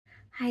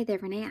Hi there,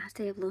 Renee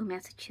Asta of Lowell,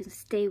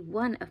 Massachusetts, day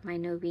one of my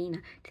novena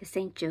to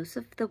St.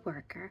 Joseph the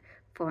Worker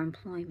for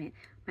employment.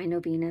 My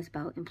novena is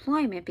about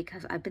employment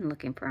because I've been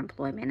looking for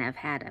employment and I've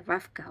had a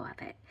rough go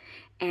of it.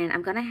 And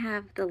I'm going to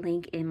have the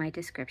link in my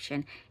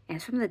description. And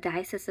it's from the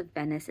Diocese of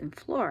Venice in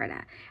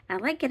Florida. And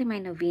I like getting my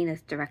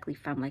novenas directly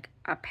from like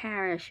our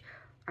parish,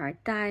 our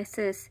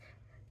diocese,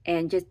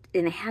 and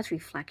it has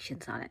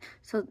reflections on it.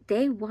 So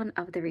day one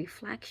of the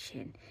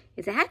reflection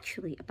is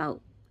actually about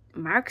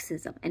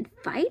Marxism and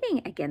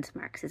fighting against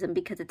Marxism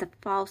because it's a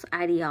false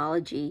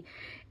ideology,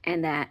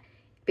 and that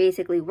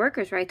basically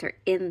workers' rights are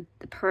in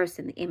the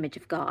person, the image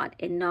of God,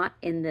 and not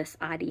in this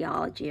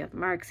ideology of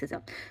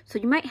Marxism. So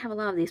you might have a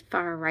lot of these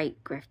far right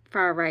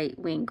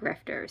wing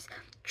grifters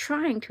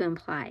trying to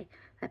imply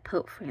that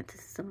Pope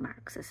Francis is a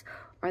Marxist,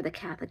 or the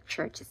Catholic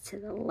Church is to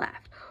the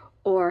left,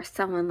 or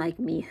someone like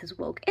me is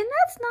woke. And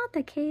that's not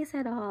the case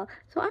at all.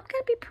 So I'm going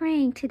to be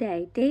praying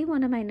today, day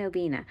one of my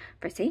novena,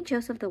 for St.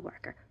 Joseph the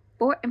Worker,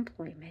 for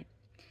employment,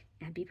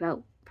 and be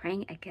about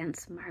praying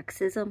against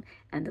Marxism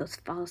and those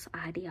false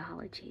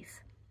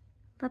ideologies.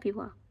 Love you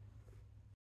all.